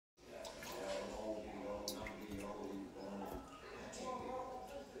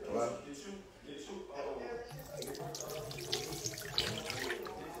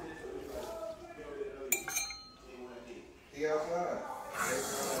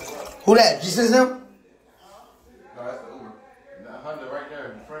Who that? Just him? No, that's the Uber. The Honda right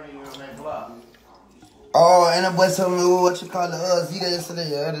there in front of you on that block. Oh, and that boy told me what you call the Z Day yesterday,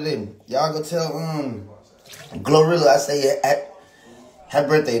 the other day. Y'all go tell Glorilla, I say happy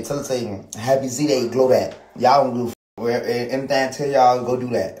birthday. Tell her say happy Z Day, Glow that. Y'all don't do anything I tell y'all go do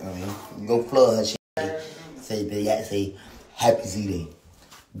that. I mean, go flood her shit. Say happy Z Day.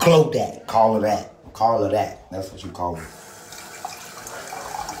 Glow that. Call her that. Call her that. That's what you call her.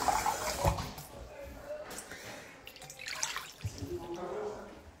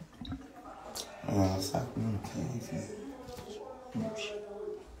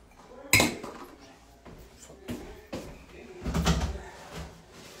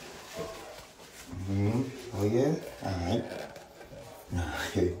 Oh yeah? Alright.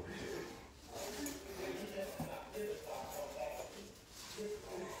 Okay.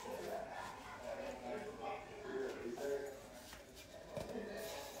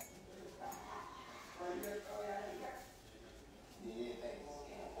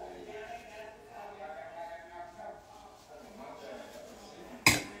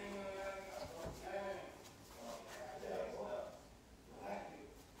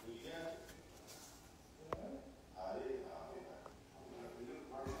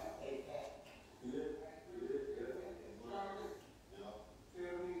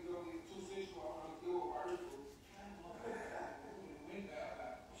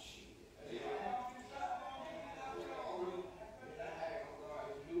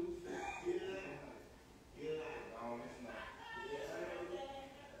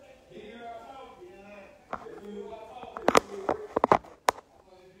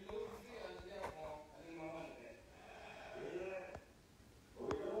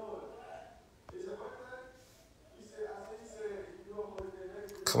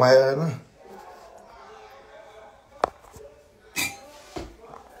 Come on now.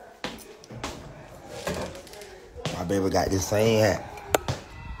 My baby got this same hat.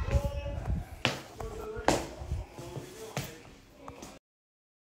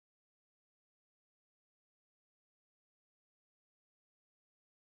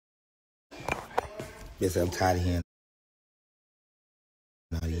 Yes, I'm tired of hearing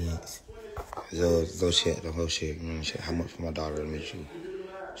audience. So shit, the whole shit. How much for my daughter to meet you?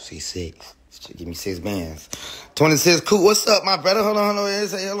 She 6. She give me 6 bands. 26 cool. What's up, my brother? Hold on.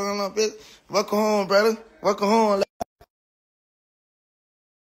 Say hello, bitch. Welcome home, brother. Welcome home.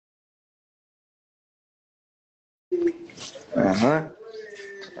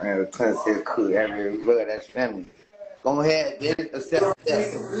 Man, 26 cool. Every brother, that's family. Go ahead, bitch. Accept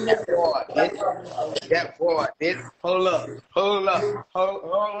that. That boy, bitch. That boy, bitch. Hold up. Hold up.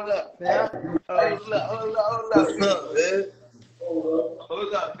 Hold up, fam. Hold up. What's up, man?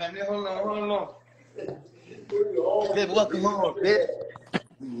 Hold up, family. Hold on. Bitch, welcome home, bitch.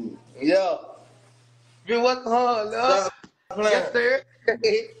 Yo, Bitch, welcome home, love. stop playing. Yes, sir.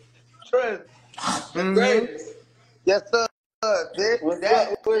 Trust. The greatest. Yes, sir, bitch. What's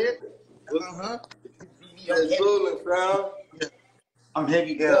That, up with bitch. it? What's I'm fooling, fam?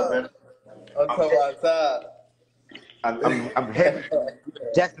 heavy girl, Yeah. brother. I'm talking outside. I'm heavy.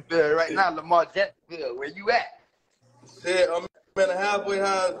 Jacksonville right now, Lamar Jacksonville. Where you at? Shit, I'm in a halfway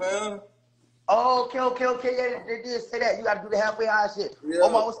house, fam. Oh, okay. Yeah, they did say that. You gotta do the halfway high shit. Yeah.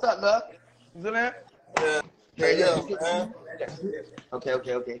 Omar, what's up, love? You in there? Yeah, man.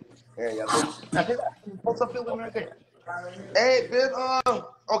 Okay. Yeah. Now, post up here with me right there. Hey, bitch,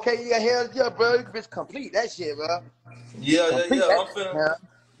 okay, yeah, hell yeah, bro. You bitch complete that shit, bro. Yeah. Complete that I'm shit, finna, man.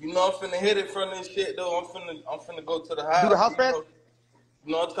 I'm finna hit it from this shit though. I'm finna go to the Do the house. house fast?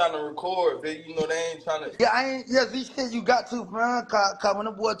 I'm trying to record, bitch. They ain't trying to. Yeah, these shit you got to, man. Cause when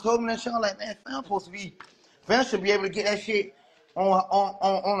the boy told me that shit, I'm like, man, fam should be able to get that shit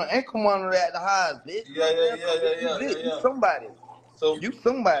on an ankle monitor at the highs, bitch. You know what I'm saying? You Yeah. somebody. So, You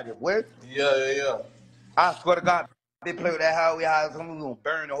somebody, boy. yeah. I swear to God, they play with that highway highs, we gonna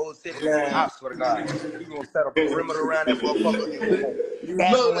burn the whole city. I Man, swear to God. We gonna set a perimeter around that motherfucker and we gonna you know that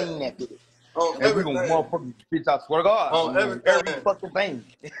gasoline that bitch. on And we gonna everything, motherfucking bitch, I swear to God, on we gonna every everything, fucking thing.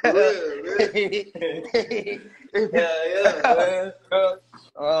 for real, man. Man.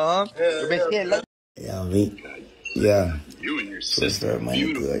 Bitch, yeah, Man. yeah, me. Yeah. You and your sister.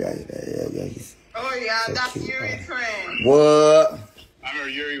 Money good. Yeah. Oh yeah, So that's cute, Yuri's friend. What? I remember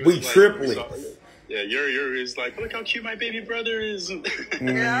Yuri was We like, triplets. yeah, Yuri is like, look how cute my baby brother is.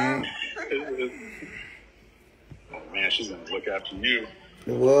 Yeah. Oh man, she's gonna look after you.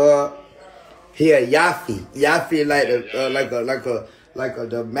 What? He a Yafi. Yafi like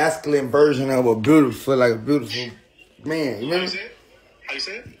the masculine version of a beautiful man. You How know? you say it? How you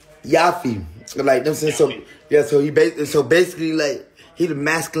say it? Yafi. Like them saying so. Yafi. Yeah. So basically like He the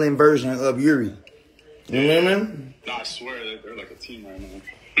masculine version of Yuri. You know what I mean? No, I swear they're like a team right now.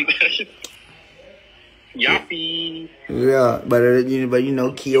 Yaffy. Yeah, but you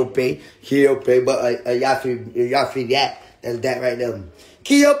know, Kiope, but Yafi that's that right there.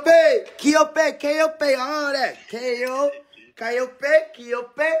 Kiope, all that. Kiope.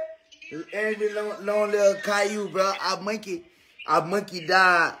 And the long little Caillou, bro. Our monkey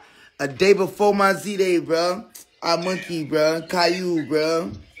died a day before my Z-Day, bro. Our monkey, bro. Caillou,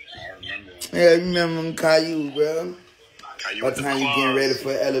 bro. Yeah, you remember Caillou, bro. What time you getting ready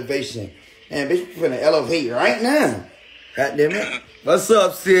for elevation? Man, bitch, we finna elevate right now. God damn it. What's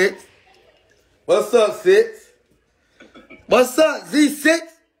up, Six? What's up, Six? What's up, Z6?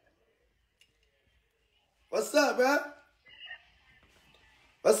 What's up, bro?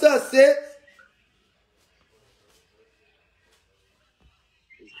 What's up, Six?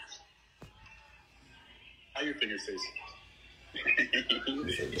 How your fingers taste?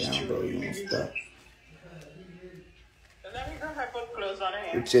 Sit down, bro. You won't stop. Let me go have put clothes on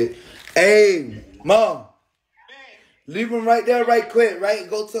her. Check. Hey, Mom. Leave him right there, right quick. Right,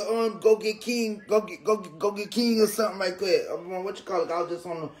 go to go get King, go get King or something, right quick. What you call it? I was just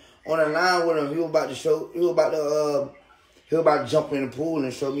on the line with him. He was about to jump in the pool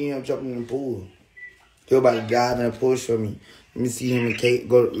and show me him jumping in the pool. He was about to dive in the pool, show me. Let me see him and Kate.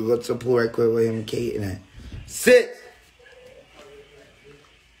 Go to the pool right quick with him and Kate and that. Sit.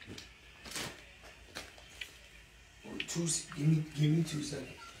 Give me 2 seconds.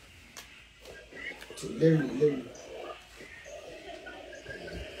 Literally.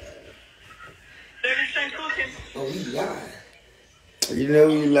 Baby, ain't cooking. Oh, he lied. You know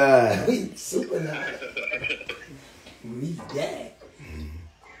he lied. We super lied. We dead.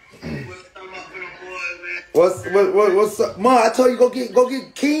 What's up? Mom, I told you go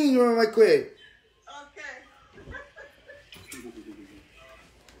get King right quick.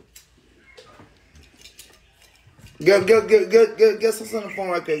 Get some on the phone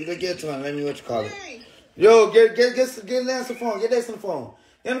right quick. Get to him. Let me what you call it. Yo, get Lance the phone. Get Lance on the phone.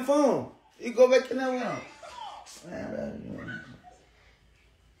 Get on the phone. You go back in that window.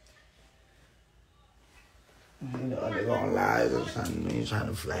 You know they're gonna lie or something. You trying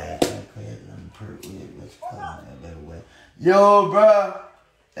to flag. Yo, bro.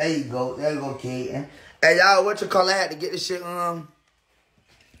 There you go. There you go, kid. Hey, y'all, what you call it? I had to get this shit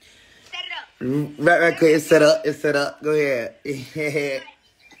Right quick, it's set up. Go ahead.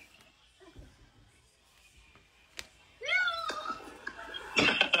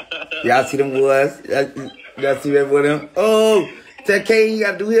 Y'all see them boys? Y'all see that with them? Oh, tell Kane you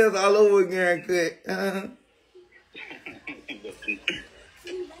gotta do his all over again, quick.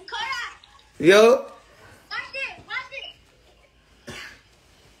 Yo. Watch it.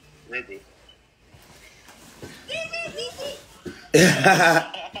 Ripple.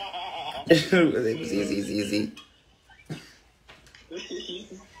 Easy.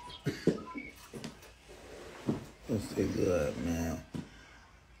 That's good, man.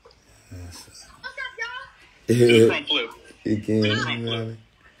 What's up, y'all? Do the front flip. You can. Got my hat.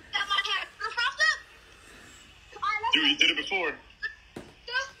 The front flip. Dude, you did it before.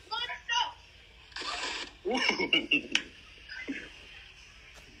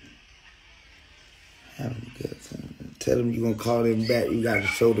 Tell him you gonna call him back. You got a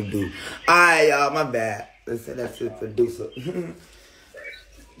show to do. Alright, y'all. My bad. Listen, that's the producer.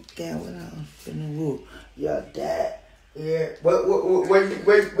 Damn, what else in the wood? Your dad. Yeah. Where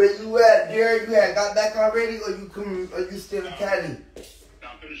you at, Derek? You had got back already, or you still in Cali? I'm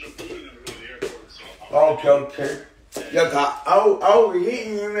finished up food and then we're going to the airport. So Okay. Yo, I was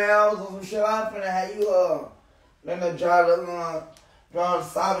hitting you, man. I was on some shit. I'm finna have you let them drive the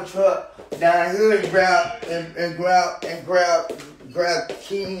Cybertruck down here and grab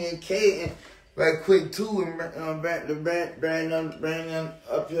King and Kate and right quick too and bring them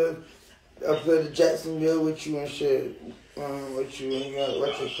up here to Jacksonville with you and shit. With you and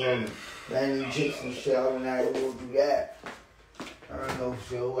what you call me? Randy Jakes and shit. I don't know how we'll do that. I don't know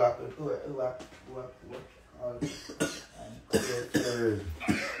shit. Who I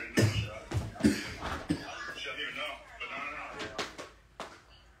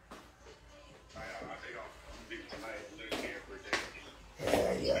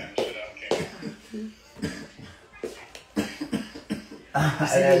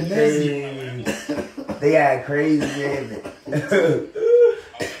They got crazy, man.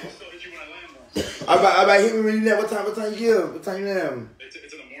 I about hit me when you there. What time you get? What time you there? It's in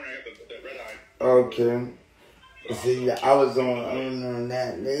the morning. I got the red eye. Okay. See, I was on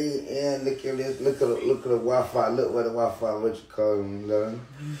that. Look at this. Look at the Wi-Fi. Look what the Wi-Fi. What you call them, love?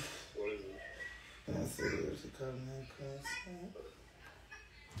 What is it? That's it. What you call them?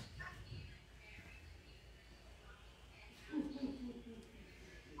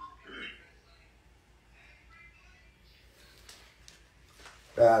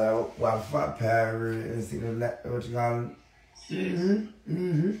 Wi-Fi power and see the what you call it?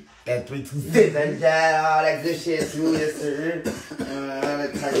 That 326, that jive, all that good shit too, yes sir.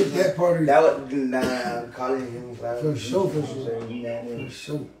 That part of that was calling him for sure. For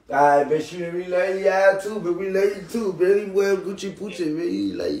sure. I bet you we love you too, but we love you too, baby. Well, Gucci Poochie,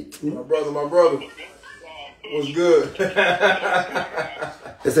 we love you too. My brother. What's good?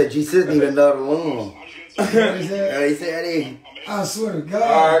 It's like G6 need another room. What is that? He said that. I swear to God,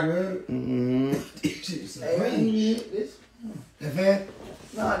 All right. man. That fan?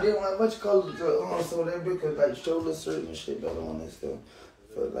 Nah, I didn't want much color to so that bitch could like shoulder certain shit better on that stuff.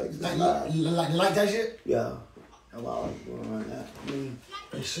 For like Like that shit? Yeah. That's why I was going on that.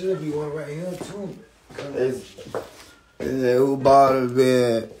 There should be one right here too. Who bought a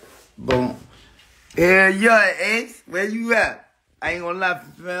bed? Boom. Hell yeah, Ace. Where you at? I ain't gonna lie,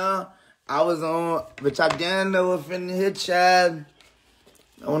 fam. I was on, but I damn never finna hit child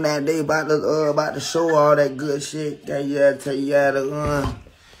on that day about the show all that good shit. Tell you how to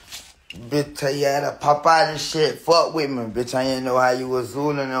bitch, tell you how to pop out and shit. Fuck with me, bitch. I ain't know how you was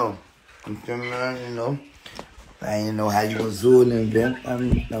zooling though. You feel me? You know. I ain't know how you was zooling, bitch.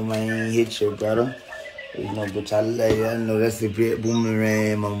 I ain't hit you, brother. You know, bitch, I love you. I know that's a bit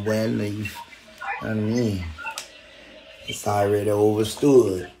boomerang, my boy. I know you. You know what I mean? It's already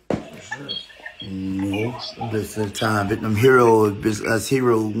overstood. You know, this is the time, but them heroes, bitch, us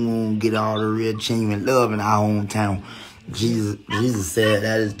heroes won't get all the real genuine love in our hometown. Jesus said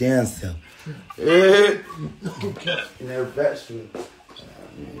that is damn self. Never that's true.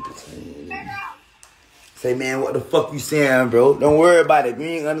 Say, man, what the fuck you saying, bro? Don't worry about it. If you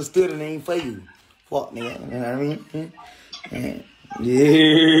ain't understood, it ain't for you. Fuck, nigga. You know what I mean?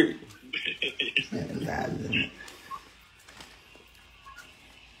 Yeah.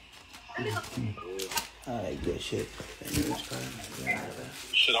 All right, good shit.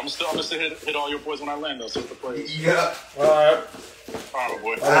 Shit, I'm gonna still hit all your boys when I land though. So the plays. Yeah. All right. All right,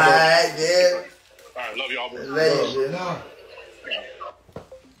 boy. All right, man. All right, love y'all, boys. Later, man.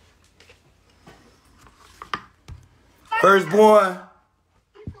 Firstborn.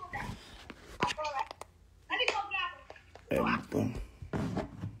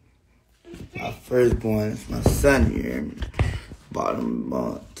 My firstborn is my son, you hear me? Bottom,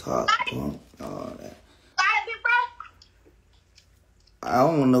 top, all that. I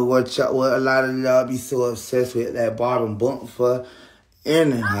don't know what a lot of y'all be so obsessed with that bottom bump for.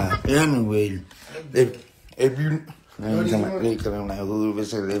 Anyhow, anyway, if you, I'm like, who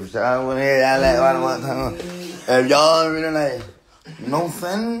is it? I want to hear that like what I want to. If y'all really like, no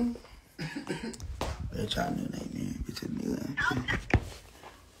fun, they try to do that, man. Bitch, nigga.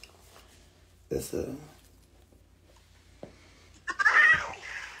 That's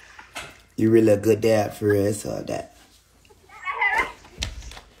you really a good dad for real, so that.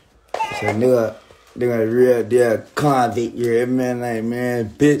 So nigga real deal convict, you hear me? Like, man,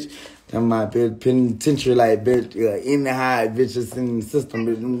 bitch. I'm my bitch penitentiary, like, bitch, in the high bitches in the system,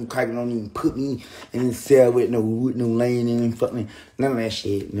 bitch, them cracking don't even put me in the cell with no lane in, fuck me, none of that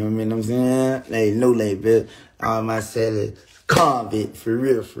shit, you know what I'm saying? Like, no lane, bitch. All my cell is convict, for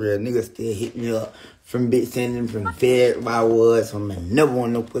real, niggas still hit me up from bitch sending from Fed where I was, from never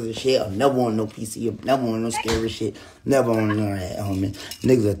want no pussy shit, or never want no PC, never want no scary shit, never want none of that, homie.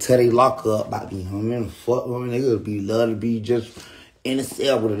 Niggas will tell they lock up about me, homie, fuck, homie, niggas be love to be just in the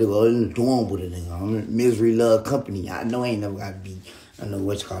cell with a nigga, or in the dorm with a nigga, homie. Misery love company, I know I ain't never gotta be, I know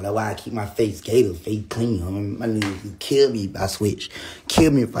what you call it, that's why I keep my face gator, face clean, homie. My niggas can kill me if I switch, kill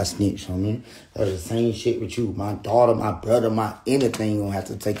me if I snitch, homie. That's the same shit with you. My daughter, my brother, my anything gonna have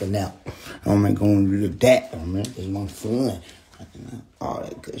to take a nap. I'm gonna do that, homie. It's my son. All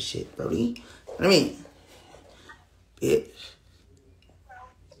that good shit, bro. You know what I mean? Bitch.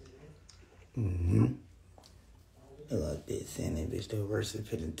 I love this saying that bitch, the worst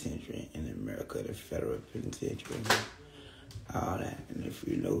penitentiary in America, the federal penitentiary. All that. And if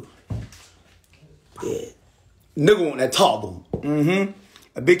you know, yeah. Nigga want that top bump.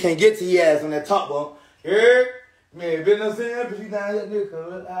 A bitch can't get to your ass on that top bump. Yeah? Man, bitch, no saying? Bitch, you down here,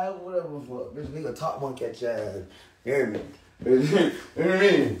 nigga. Whatever fuck. Bitch, nigga, top bump catch your ass. You hear me? Bitch, you know what I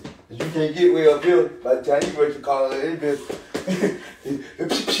mean? You can't get way up here. By the time you what you call it, bitch.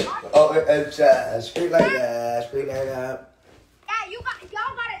 Oh, that's straight like that. Straight like that. Yeah, y'all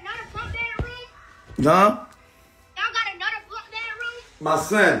got another bunk bedroom? Huh? Y'all got another bunk bedroom? My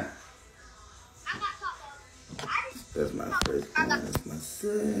son. I got top bunk. That's my first one. That's my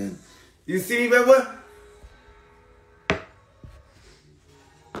son. You see me, baby?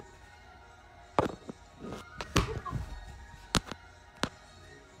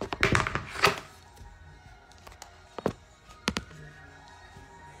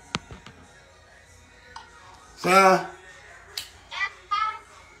 Son. Y'all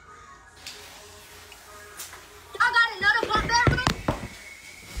got another bunk bed room?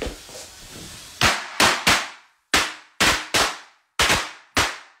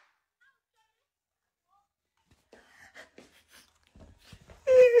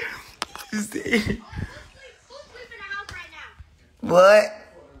 You see? Who's sleep in the house right now? What?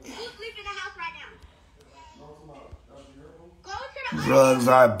 Who's sleep in the house right now? Go to the Drugs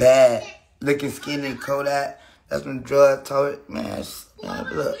are bad. Looking skinny, Kodak. That's when drugs told it. Man,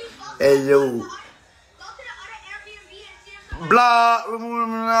 look. Hey, yo. Go to the other Airbnb and see if someone.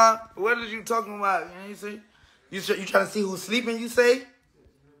 Blah. What are you talking about? You see? You trying to see who's sleeping, you say? Yeah,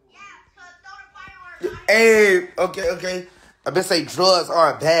 so throw the fireworks. Hey, okay. I been say drugs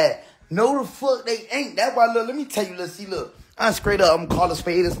are bad. No, the fuck they ain't. That's why, look, let me tell you, look. I'm straight up, I'm gonna call a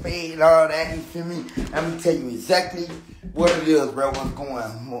spade and all that, you feel me? I'm gonna tell you exactly what it is, bro, what's going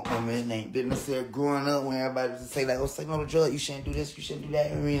on. Oh, man, it ain't been necessarily growing up when everybody just say, like, oh, say no to drugs, you shouldn't do this, you shouldn't do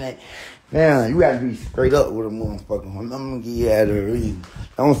that. I mean, like, man, you gotta be straight up with a motherfucker. I'm gonna give you that a reason.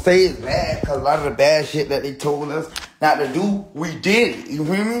 Don't say it's bad, because a lot of the bad shit that they told us not to do, we did it, you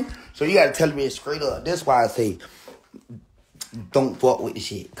feel me? So you gotta tell me it straight up. That's why I say, don't fuck with the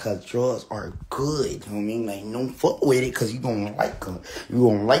shit, cause drugs are good. You know what I mean? Like, don't fuck with it, cause you gonna like them. You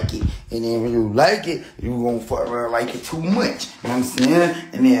gonna like it, and then when you like it, you gonna fuck around like it too much. You know what I'm saying?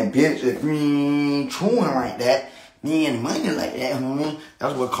 And then, bitch, if you ain't chewing like that, you ain't money like that. You know what I mean?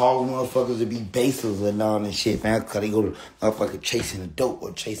 That's what causes motherfuckers to be bases and all that shit, man. Cause they go to motherfucker chasing the dope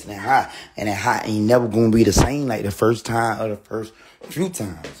or chasing that high, and that high ain't never gonna be the same like the first time or the first few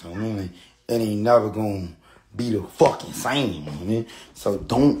times. So I mean, like, it ain't never gonna be the fucking same, you know what I mean? So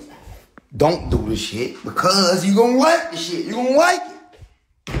don't do the shit because you gonna like the shit. You gonna like it.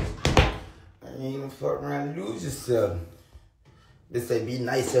 I ain't gonna fuck around and lose yourself. They say be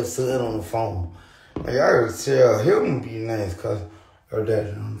nice to your son on the phone. Like, I gotta tell him be nice cause her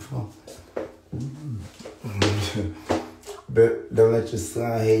daddy on the phone. But don't let your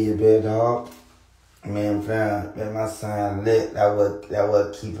son hear you, bad dog. Man, fam, man, my son lit. That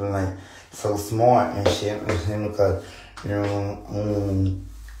would keep him like so smart and shit, because, you know,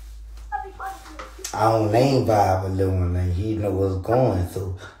 I don't name vibe a little one, like, he know what's going,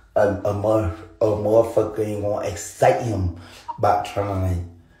 so a motherfucker ain't gonna excite him about trying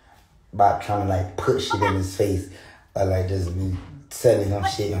to put shit in his face, or like just be telling him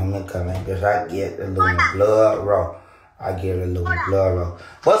shit on the coming, because I get a little blood raw.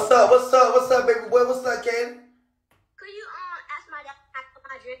 What's up, baby boy? What's up, Kaden? Could you ask my dad to cut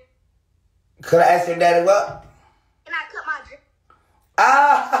my drip? Could I ask your daddy what? Can I cut my drip?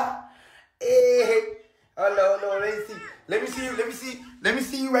 Hey. Hello, let me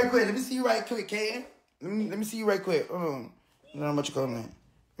see you right quick, Kaden. Let me see you right quick. Hold on. I don't know how much you calling that.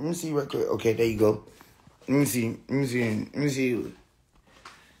 Let me see you right quick. Okay, there you go. Let me see you.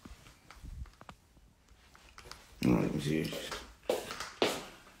 No, let me see.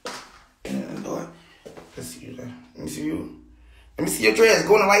 Yeah, Lord. Let's see you there. Let me see you. Let me see your dress.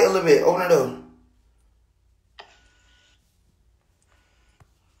 Go in the light a little bit. Open it up.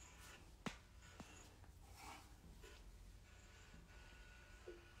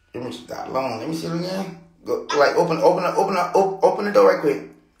 Let me stop long. Let me see it again. Go like open the door right quick.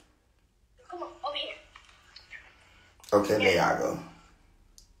 Come on, over here. Okay, there y'all go.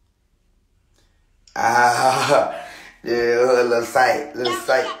 Yeah, a little sight. Look at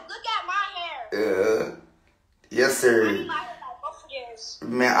my hair. Yes, I sir. need my hair like both of theirs.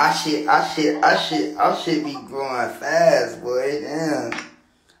 Man, I shit be growing fast, boy. Damn.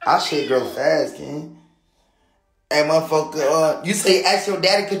 I shit grow fast, King. Hey, motherfucker, you say ask your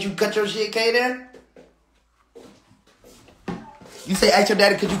daddy, could you cut your shit, Kaden? You say ask your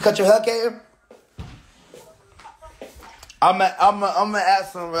daddy, could you cut your hair, Kaden? I'm gonna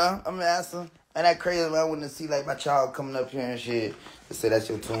ask him, bro. I'm gonna ask him. And that crazy, man. I wouldn't see like my child coming up here and shit. They say that's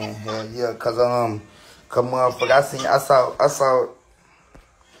your twin. Hell yeah, cause come motherfucker, I saw.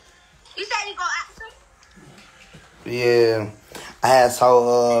 You said you gonna ask him? Yeah, I had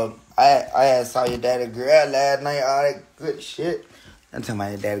saw your daddy girl last night. All that good shit. I'm talking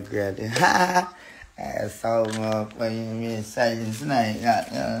about your daddy girl. Then I had saw motherfucker me saying tonight.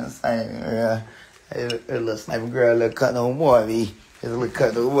 A little sniper girl, little cut no more, me. Just a little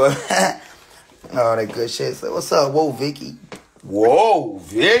cut no more. All that good shit. So what's up? Whoa, Vicky. Whoa.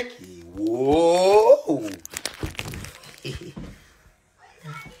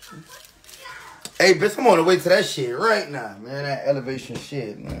 Hey, bitch, I'm on the way to that shit right now, man. That elevation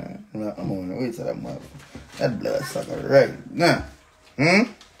shit, man. I'm on the way to that motherfucker. That bloodsucker right now.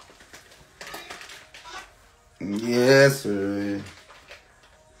 Yes, sir.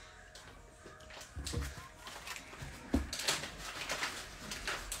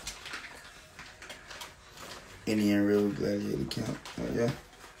 Indian River Gladiator Camp. Oh, yeah.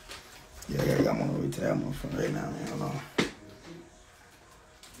 Yeah, I got my way to that motherfucker right now, man. Hold on.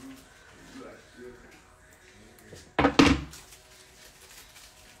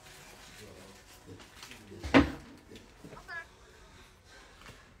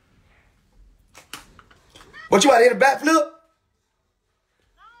 What, you out here to backflip?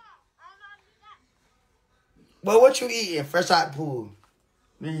 Well, what you eating? Fresh out the pool.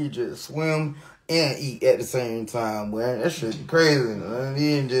 You just swim and eat at the same time, boy. That shit crazy, man. You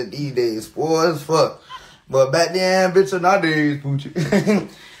ain't just these days, spoiled as fuck. But back then, bitch, in our days, poochie.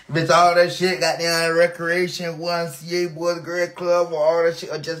 Bitch, all that shit, goddamn recreation, YMCA, Boys Girl Club, or all that shit,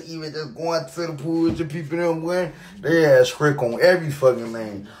 or just even just going to the pool with your people them when they had scrick on every fucking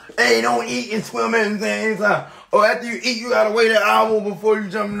lane. Hey, don't eat and swim at the same time. Or after you eat, you gotta wait an hour before you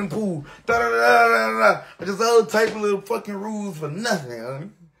jump in the pool. Da-da-da-da-da-da. Just all type of little fucking rules for nothing, huh?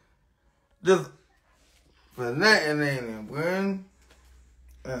 Just for nothing, ain't it, boy?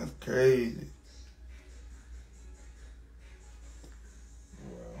 That's crazy.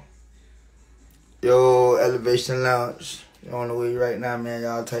 Yo, Elevation Lounge. You on the way right now, man.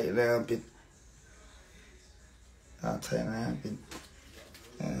 Y'all take it down, bitch. Y'all take it down, bitch.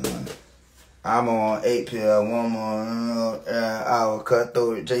 I'm on 8 pill, one more hour,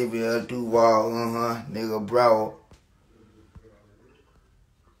 Cutthroat, JBL, Duval, nigga, bro.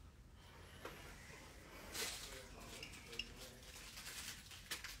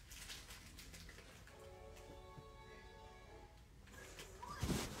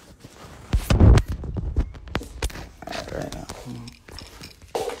 Right now.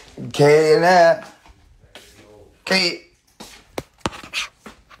 Okay, now. Okay.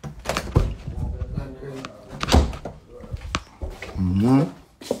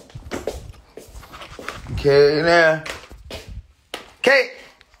 Okay, now. Okay.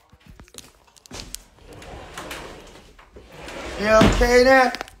 Yeah, okay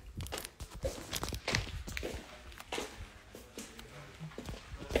now.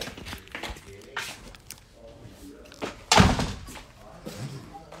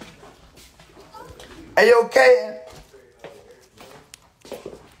 Are you okay?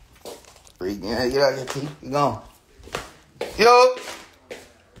 Freaking get out your teeth. You gone. Yo.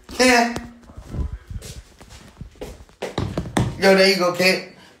 Yeah. Yo, there you go,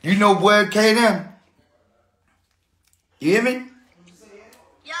 Kate. You know boy K them. You hear me?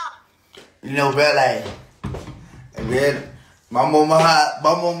 Yeah. You know, bro, like, man, my mama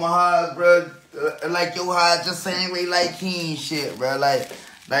hot, bro, like your hot, just same way like King shit, bro, like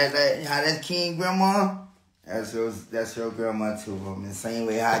how that's King grandma, that's your grandma too, bro, man. Same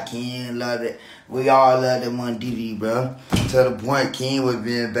way how King loved it, we all love that one DD, bro, to the point King was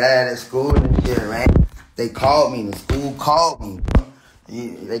being bad at school and shit, right? They called me, the school called me, bro.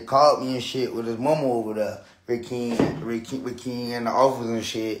 They called me and shit with his mama over there. With King in the office and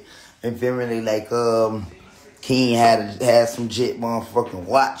shit. And feel me, like, King had some jet motherfucking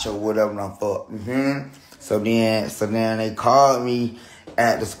watch or whatever I thought. So then they called me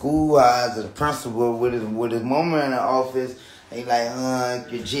at the schoolhouse, the principal with his mama in the office. They like,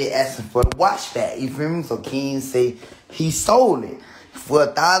 your jet asking for the watch back. You feel me? So King say he sold it for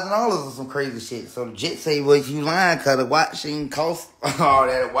 $1,000 or some crazy shit. So the jet say, well, you lying, cause the watch ain't cost all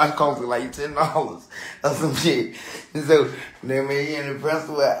that. The watch cost like $10 or some shit. And so then me in the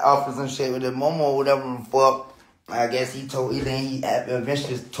principal office and shit with his mama or whatever the fuck. I guess he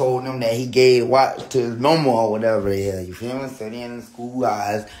eventually told them that he gave watch to his mama or whatever the hell, you feel me? So then in the school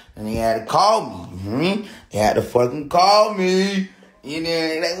eyes, and they had to call me, you feel me? They had to fucking call me. You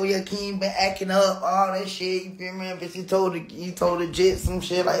know, like, oh, your King been acting up, all that shit, you feel me? Bitch, he told the jet some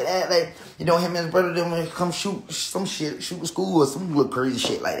shit like that, like, you know, him and his brother, them come shoot some shit, shoot the school or some little crazy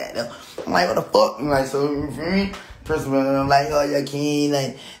shit like that, though. I'm like, what the fuck? I'm like, so, you feel me? Principal, I'm like, oh, your King,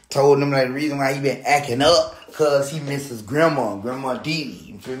 like, told them, like, the reason why he been acting up, cause he misses grandma Dee.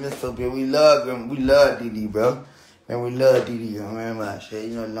 You feel me? So, man, we love Dee, bro. Man, we love Dee, you know what I shit,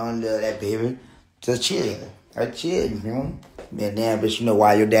 you know, long love that baby. Just chill. I chill, you feel me? Man, damn, bitch, you know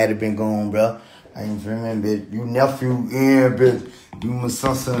why your daddy been gone, bro. I ain't feel me, bitch. You nephew in, bitch. You my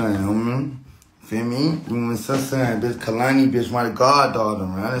son, feel me? You my son, bitch. Kalani, bitch, my goddaughter,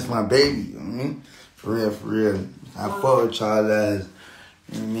 man. That's my baby, you know what I mean? For real. I fuck with y'all ass.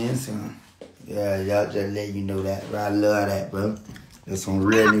 You know what I mean? So, yeah, y'all just let you know that, bro. I love that, bro. That's some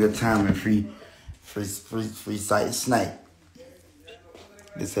real nigga time and free sight snipe.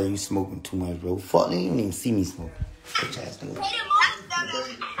 They say you smoking too much, bro. Fuck, you don't even see me smoking.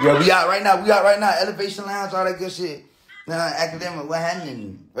 Yeah, we out right now. Elevation Lounge, all that good shit. Academic, what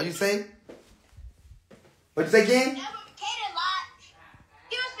happening? What you say? What you say, King? He was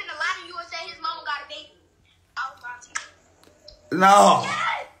finna lie to you and say his mama got a baby. No.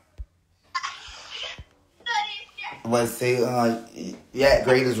 But say, yeah,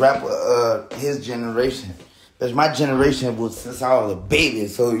 greatest rapper, his generation. Because my generation was since I was a baby.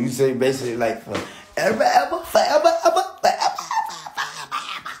 So you say basically like forever,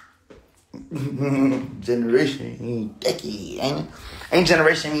 generation mean decade, ain't it? Ain't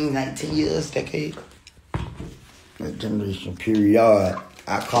generation mean like 10 years, decade? That generation period.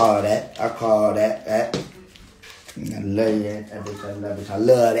 I call that. I love that. I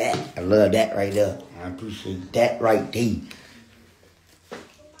love that. I love that right there. I appreciate that right there.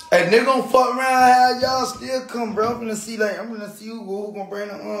 Hey, nigga gonna fuck around how y'all still come, bro. I'm gonna see who gonna bring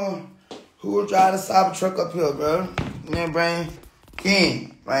the who will drive the cyber truck up here, bro. Man, bring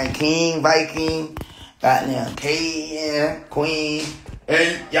King, Viking, goddamn K, yeah, Queen.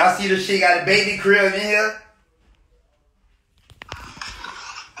 Hey, y'all see this shit got a baby crib in here?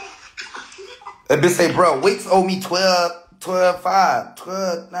 That bitch say, bro, Wicks owe me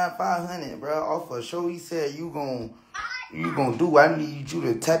 500, bro. Off a show he said you gon' do. I need you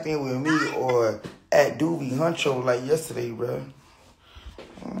to tap in with me or at Doobie Huncho like yesterday, bro.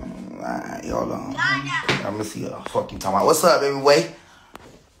 Alright, hold on. I'm gonna see what fuck you talking about. What's up, baby? Way?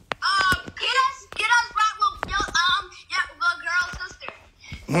 Get us right with your girl sister.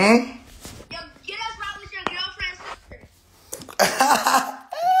 Get us right with your girlfriend's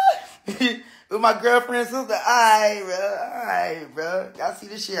sister. With my girlfriend's sister? Alright, bro. Y'all see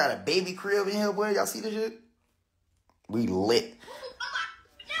this shit? Got a baby crib in here, boy. Y'all see this shit? We lit.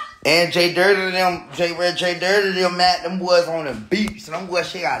 And J Dirty them, Matt, them boys on the beach. So them boys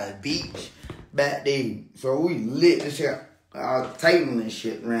shit got a beach back there. So we lit this shit. I was tabling this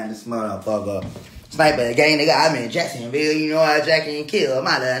shit around this motherfucker. Sniper gang, nigga, I'm in Jacksonville. You know how Jack and kill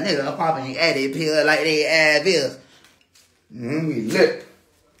my little nigga popping addy pill like they Advils. We lit.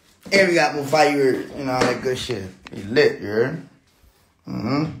 And we got more fire and all that good shit. We lit, you heard?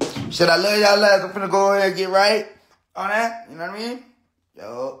 Should I love y'all last? I'm finna go ahead and get right on that. You know what I mean?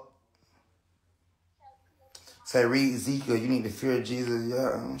 Yo. Say, read Ezekiel, you need to fear Jesus.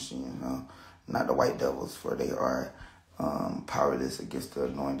 Yeah, you know, not the white devils, for they are powerless against the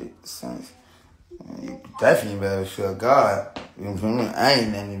anointed saints. You definitely better fear God. You know what I mean? I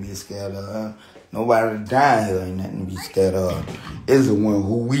ain't nothing to be scared of. Nobody dying here ain't nothing to be scared of. It's the one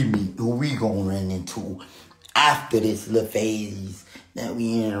who we meet, who we gonna run into after this little phase that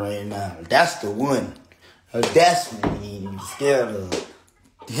we in right now. That's the one. That's what we need to be scared of.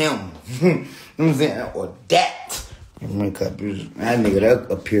 Him. You know what I'm saying? Or that. That nigga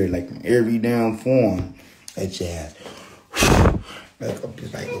that appeared like in every damn form. That jazz. Like a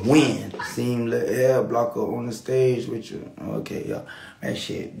wind. Seem like air blocker on the stage with you. Okay, y'all. That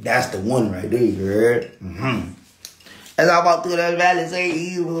shit. That's the one right there, you heard? As I walk through that valley, say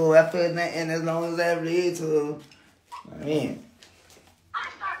evil. I feel nothing as long as I bleed to. I mean,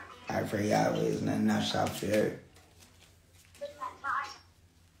 I pray y'all is nothing I shall fear.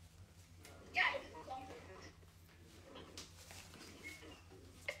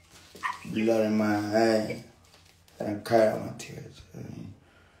 Blood in my eye. I done cried out my tears. In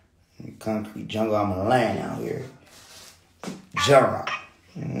the concrete jungle, I'm a lion out here. Jungle.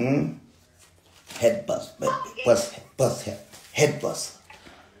 Head bust. Head bust.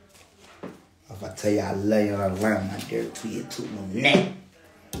 If I tell you I love you, I learn my dear tweet to my neck.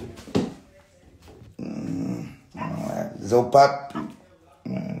 Zopap.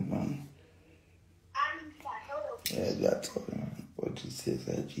 Yeah, you got to talk. What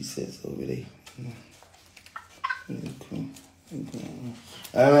G6 over there. Cool.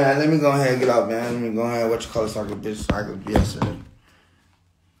 Alright, let me go ahead and get out, man. Let me go ahead and what you call it so I could be yesterday.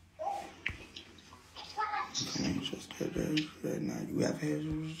 Just that now you have had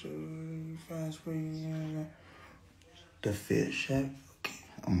fast spring. The fish shack. Okay,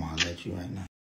 I'm gonna let you right now.